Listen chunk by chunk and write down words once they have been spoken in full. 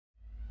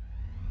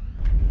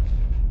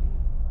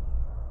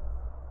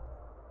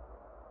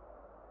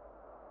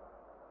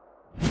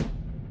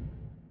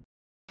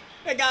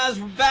guys,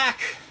 we're back!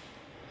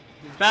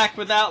 We're back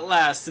with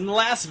Outlast. In the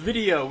last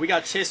video, we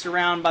got chased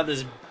around by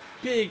this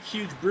big,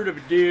 huge brute of a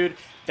dude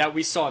that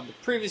we saw in the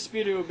previous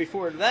video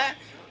before that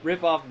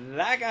rip off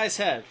that guy's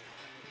head.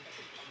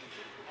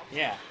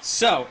 Yeah,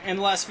 so, in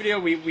the last video,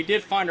 we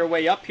did find our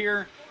way up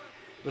here.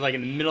 We're like in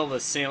the middle of the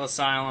sane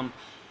asylum.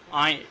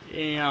 I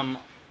am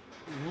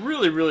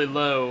really, really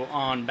low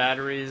on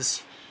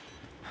batteries.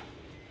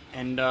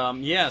 And,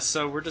 yeah,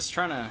 so we're just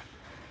trying to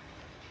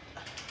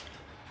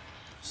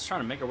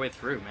make our way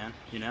through, man,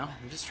 you know?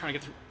 I'm just trying to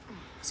get through.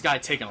 This guy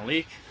taking a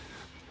leak.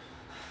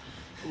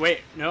 Wait,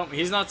 no,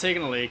 he's not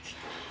taking a leak.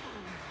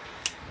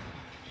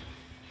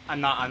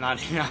 I'm not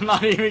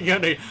even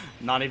gonna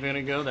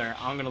go there.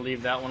 I'm gonna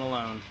leave that one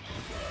alone.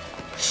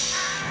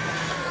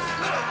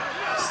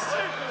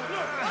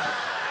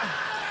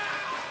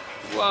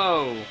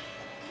 Whoa.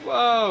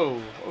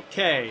 Whoa.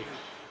 Okay.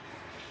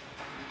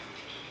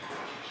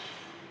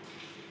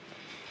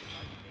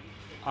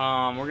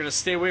 We're gonna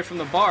stay away from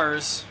the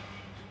bars.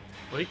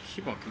 Well,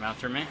 he won't come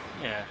after me.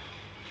 Yeah.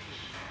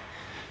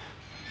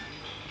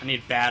 I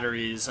need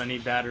batteries. I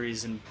need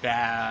batteries in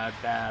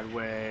bad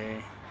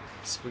way.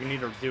 So we need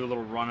to do a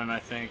little running, I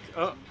think.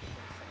 Oh.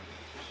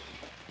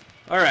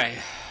 Alright.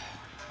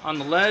 On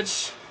the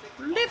ledge.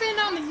 We're living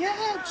on the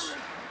edge.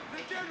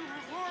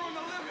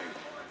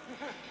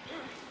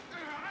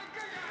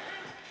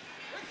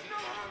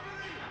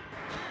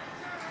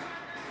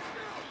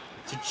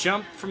 To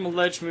jump from a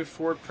ledge, move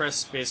forward,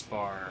 press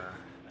spacebar.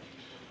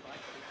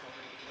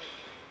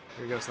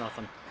 Here goes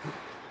nothing.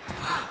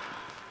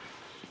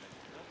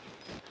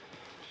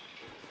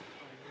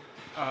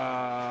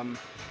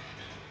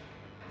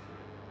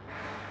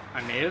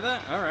 I made it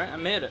that? Alright, I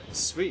made it.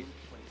 Sweet.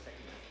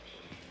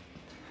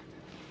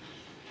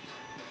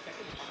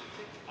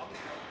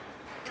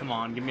 Come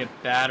on, give me a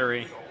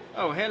battery.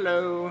 Oh,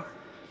 hello.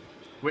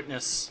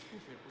 Witness.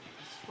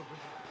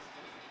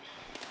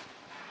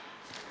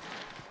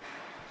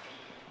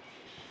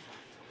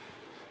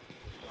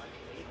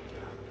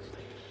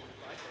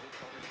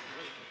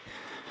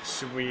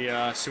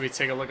 Should we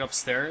take a look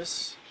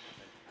upstairs?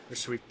 Or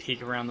should we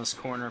peek around this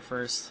corner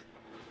first?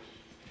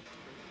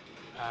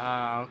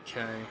 Ah,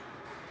 okay.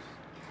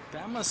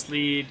 That must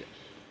lead,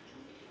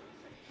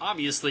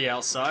 obviously,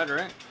 outside,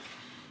 right?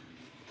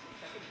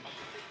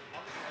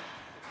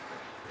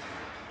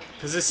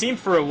 Because it seemed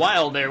for a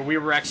while there we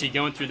were actually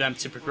going through them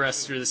to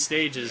progress through the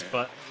stages,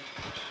 but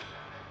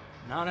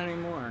not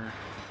anymore.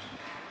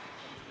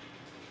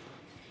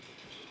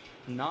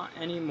 Not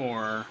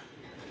anymore.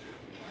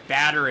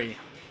 Battery.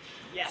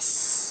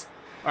 Yes!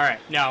 Alright,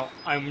 now,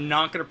 I'm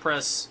not going to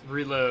press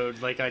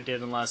reload like I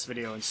did in the last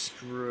video and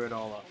screw it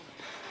all up.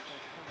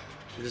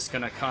 We're just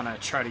going to kind of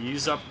try to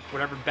use up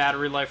whatever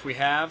battery life we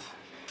have.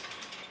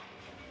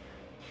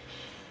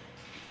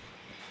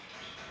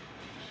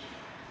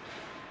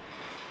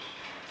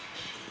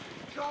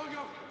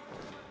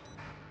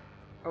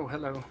 Oh,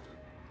 hello.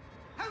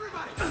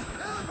 Everybody!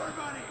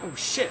 Oh,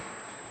 shit!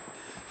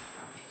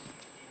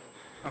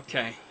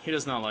 Okay, he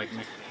does not like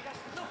me.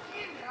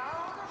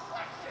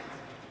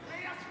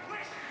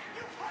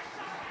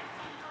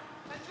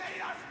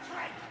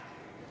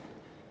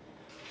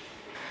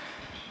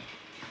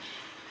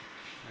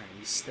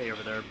 You stay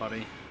over there,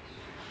 buddy.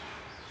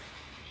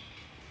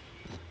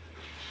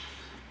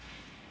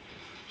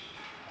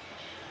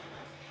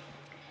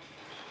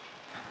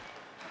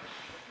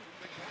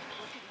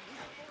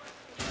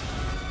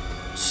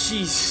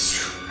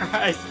 Jesus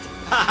Christ.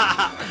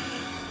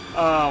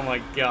 Oh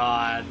my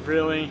god,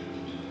 really?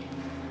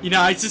 You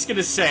know, I was just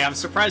gonna say, I'm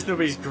surprised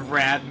nobody's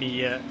grabbed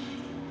me yet.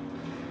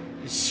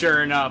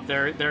 Sure enough,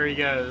 there he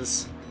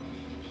goes.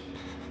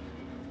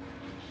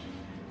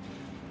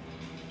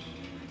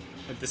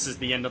 But this is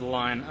the end of the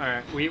line.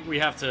 Alright, we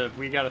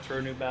gotta throw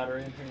a new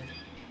battery in here.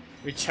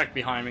 We check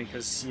behind me,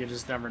 because you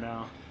just never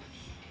know.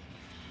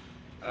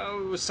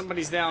 Oh,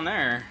 somebody's down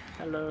there.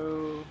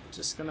 Hello.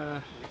 It's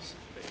gonna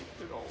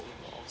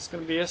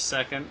be a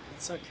second.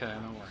 It's okay,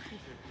 don't worry.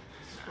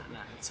 Nah,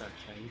 it's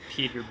okay. You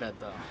peed your bed,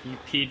 though. You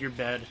peed your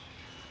bed.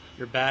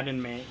 You're bad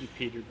inmate, you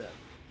peed your bed.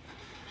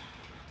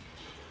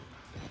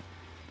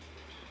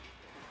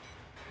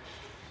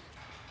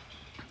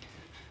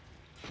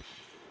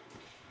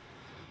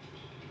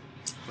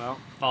 Well,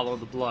 follow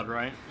the blood,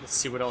 right? Let's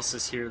see what else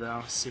is here,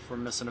 though. See if we're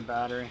missing a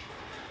battery.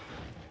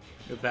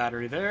 No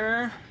battery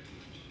there.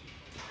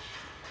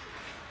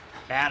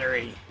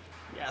 Battery.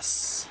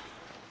 Yes.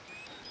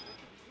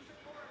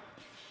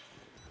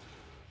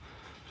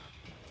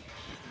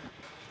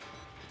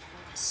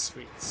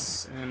 Sweet.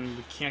 And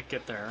we can't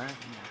get there, right?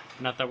 Yeah.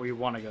 Not that we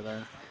want to go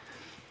there.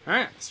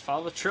 Alright, let's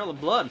follow the trail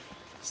of blood.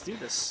 Let's do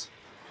this.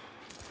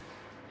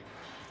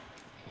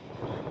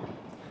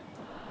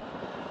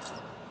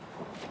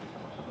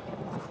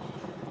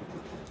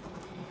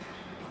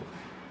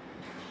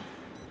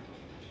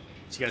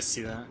 Did you guys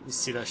see that? You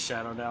see that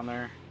shadow down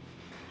there?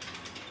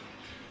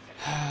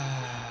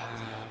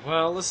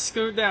 Well, let's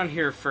go down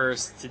here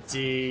first to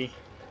D.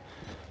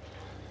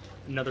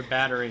 Another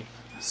battery.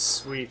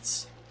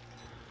 Sweet.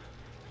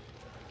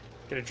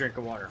 Get a drink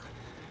of water.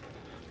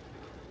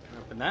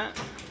 Open that.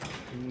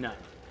 No.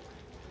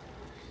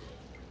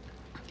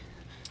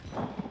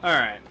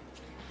 Alright.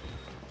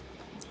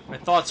 My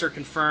thoughts are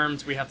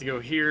confirmed. We have to go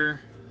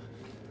here.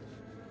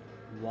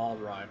 Wall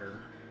Rider.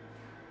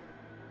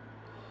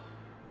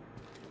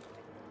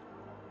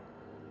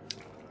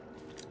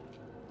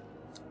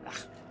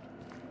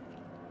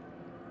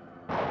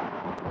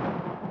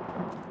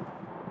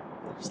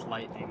 There's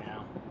lightning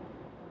now.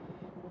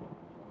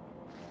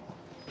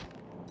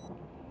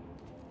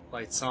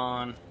 Lights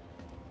on.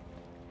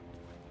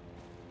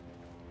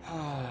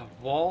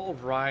 Wall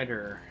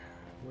Rider.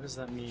 What does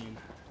that mean?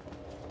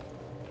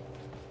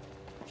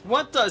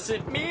 What does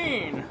it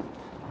mean?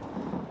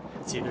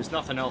 Let's see, there's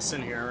nothing else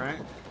in here, right?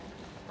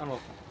 I don't know.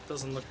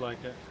 Doesn't look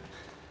like it.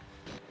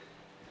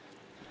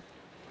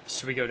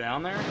 Should we go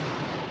down there?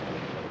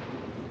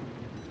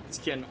 It's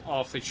getting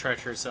awfully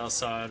treacherous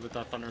outside with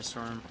that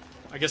thunderstorm.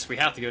 I guess we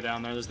have to go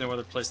down there. There's no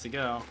other place to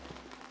go.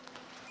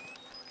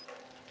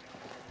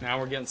 Now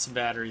we're getting some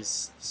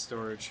batteries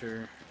storage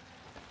here.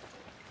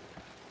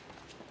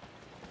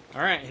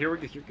 Alright, here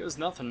goes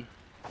nothing.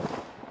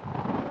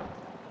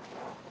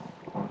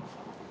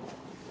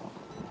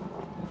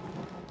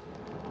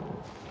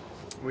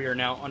 We are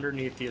now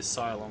underneath the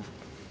asylum.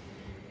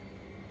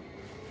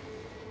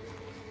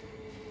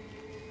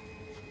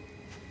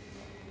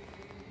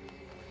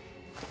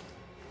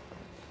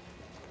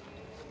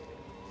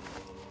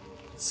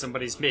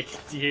 Somebody's making...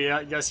 Yeah,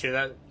 you guys hear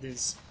that?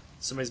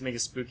 Somebody's making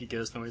spooky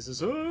ghost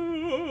noises.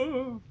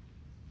 Oh!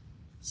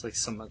 It's like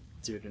some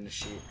dude in a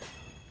sheet.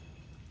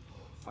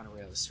 Find a way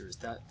out of the sewers.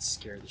 That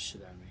scared the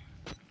shit out of me.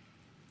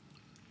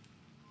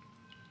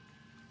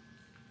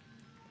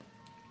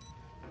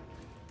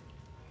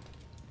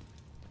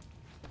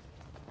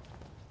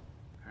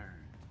 Alright.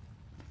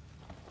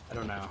 I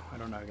don't know. I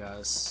don't know,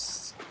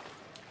 guys.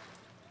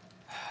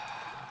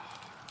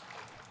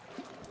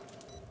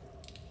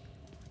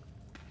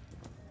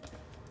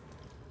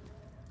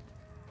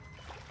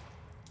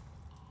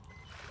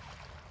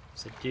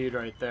 There's a dude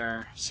right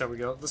there. Shall we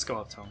go? Let's go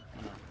up to him.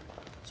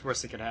 It's the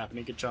worst that could happen.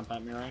 He could jump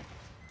at me, right?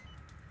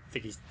 I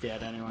think he's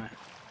dead anyway.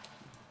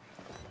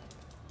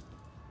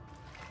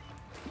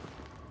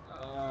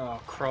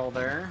 Oh, crawl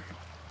there.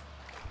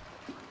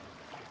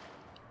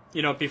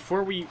 You know,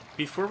 before we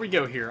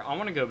go here, I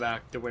want to go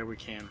back the way we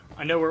came.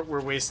 I know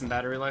we're wasting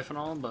battery life and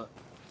all, but...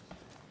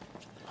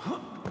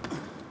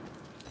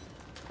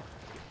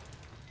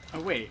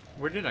 Oh wait,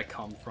 where did I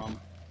come from?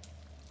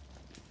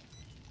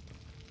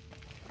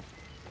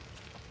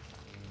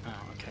 Oh,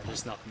 okay,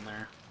 there's nothing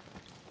there.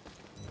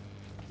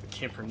 We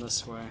came from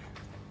this way.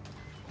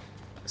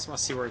 I just want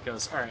to see where it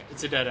goes. Alright,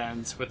 it's a dead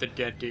end with a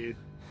dead dude.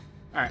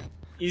 Alright,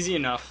 easy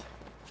enough.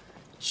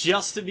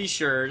 Just to be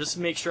sure, just to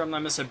make sure I'm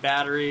not missing a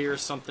battery or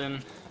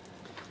something.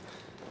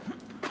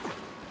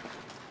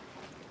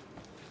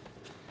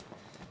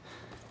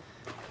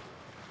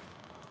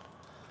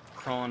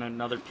 Crawling in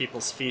other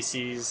people's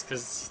feces,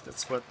 because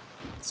that's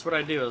what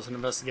I do as an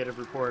investigative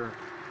reporter.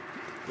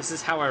 This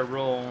is how I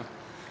roll.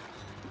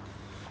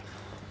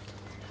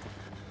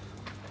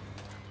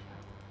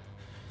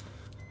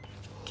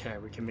 Okay,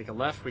 we can make a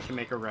left, we can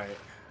make a right.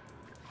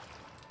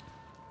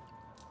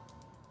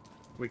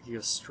 We can go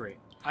straight.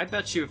 I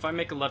bet you if I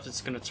make a left, it's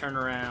going to turn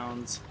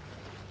around.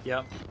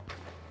 Yep.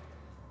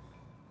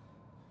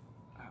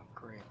 Oh,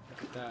 great.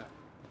 Look at that.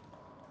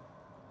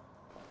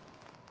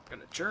 Got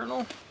a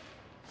journal.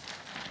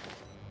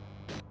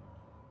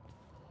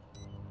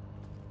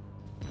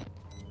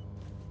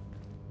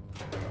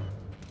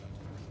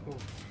 Ooh.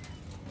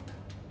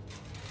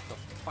 The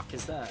fuck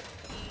is that?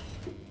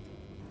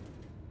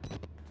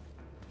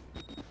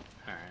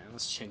 Alright,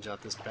 let's change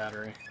out this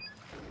battery.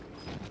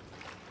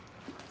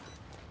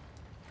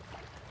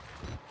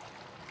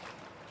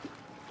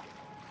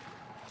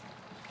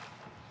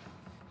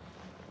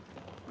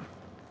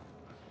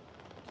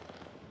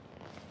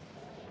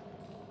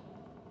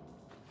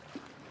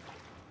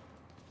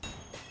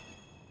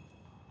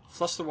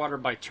 Flush the water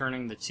by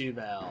turning the two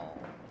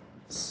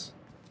valves.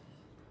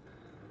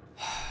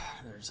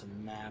 There's a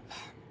map.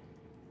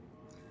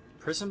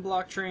 Prison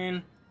block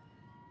drain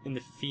in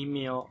the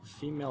female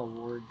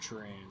ward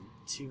drain.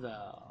 Two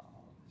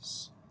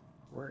valves.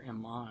 Where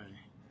am I?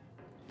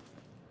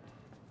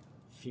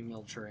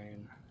 Female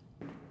drain.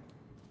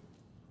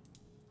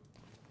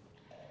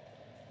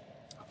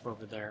 Up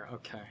over there.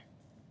 Okay.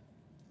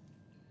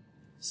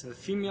 So the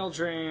female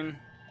drain.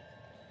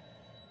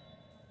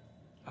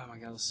 Oh my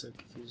god, that's so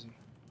confusing.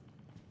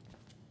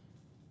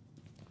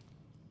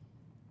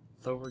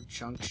 Lower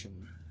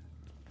junction.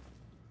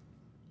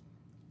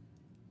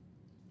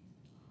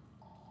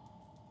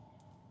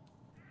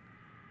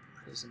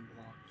 Prison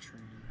block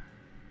train.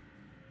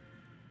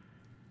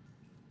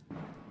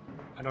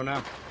 I don't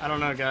know. I don't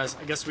know, guys.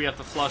 I guess we have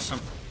to flush them.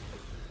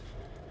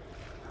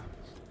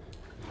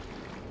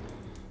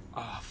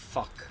 Oh,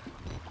 fuck.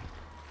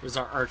 Where's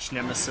our arch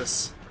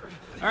nemesis?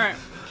 Alright,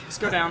 let's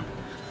go down.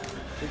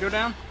 Can we go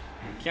down?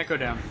 Can't go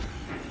down.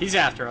 He's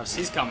after us.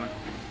 He's coming.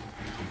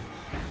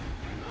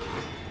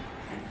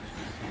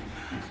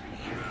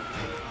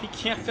 He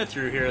can't fit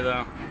through here,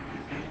 though.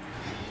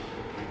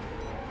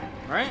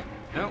 Right?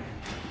 Nope.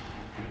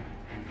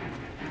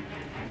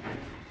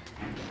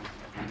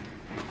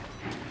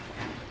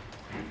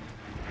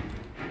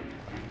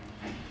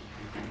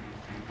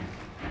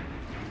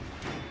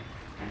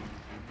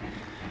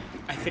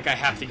 I think I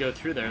have to go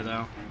through there,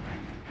 though.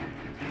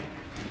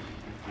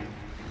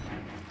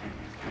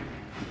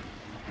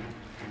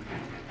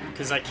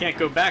 Because I can't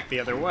go back the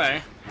other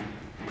way.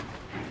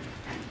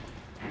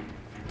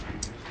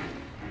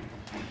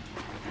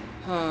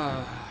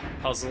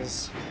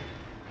 Puzzles.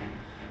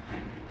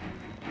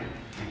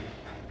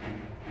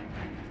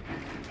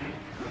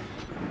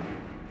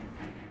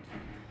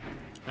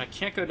 I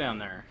can't go down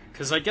there.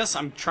 Because I guess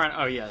I'm trying...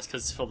 Oh, yeah, it's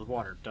because it's filled with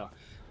water. Duh.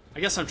 I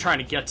guess I'm trying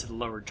to get to the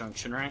lower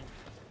junction, right?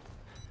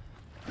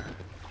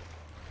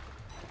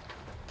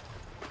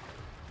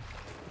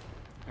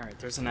 Alright,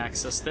 there's an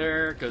access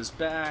there. Goes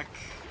back.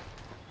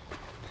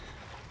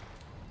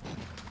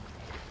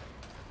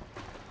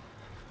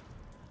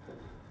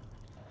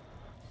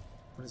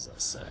 What does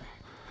that say?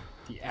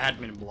 The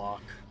admin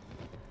block.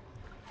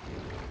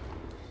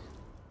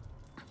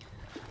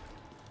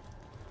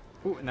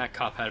 Ooh, and that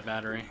cop had a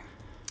battery.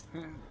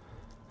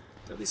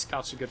 At least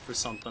cops are good for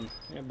something.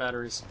 Yeah,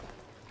 batteries.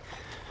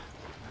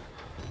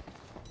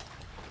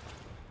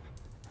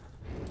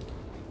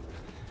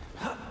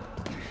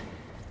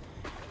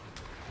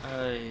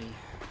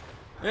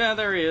 Yeah,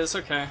 there he is.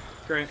 Okay,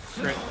 great,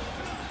 great.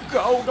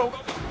 Go, go, go!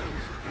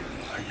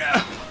 No!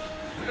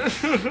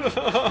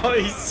 Oh,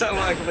 he's so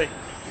ugly.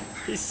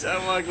 He's so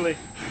ugly.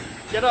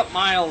 Get up,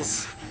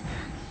 Miles.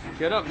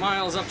 Get up,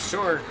 Miles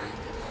Upshur.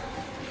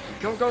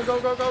 Go, go,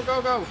 go, go, go,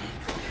 go, go!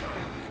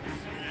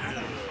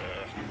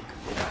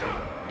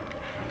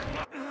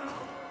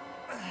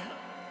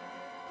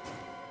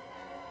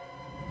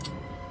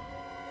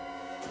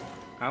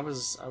 I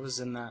was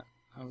in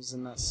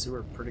that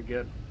sewer pretty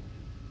good.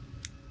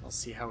 I'll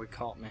see how he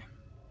caught me.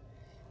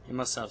 He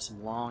must have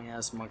some long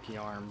ass monkey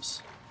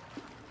arms.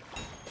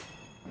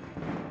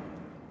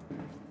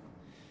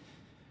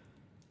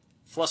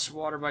 Flush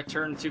water by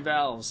turning 2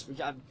 valves. We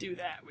gotta do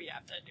that. We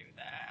have to do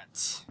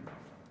that.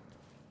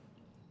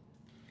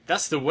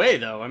 That's the way,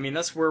 though. I mean,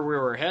 that's where we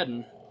were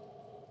heading.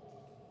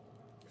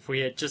 If we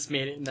had just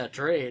made it in that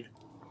trade.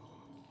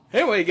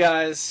 Anyway,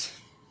 guys,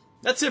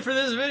 that's it for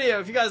this video.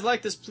 If you guys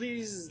like this,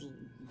 please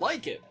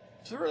like it.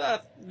 Throw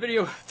the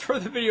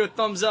video a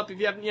thumbs up. If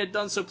you haven't yet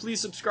done so, please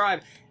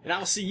subscribe. And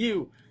I'll see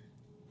you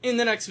in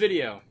the next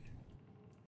video.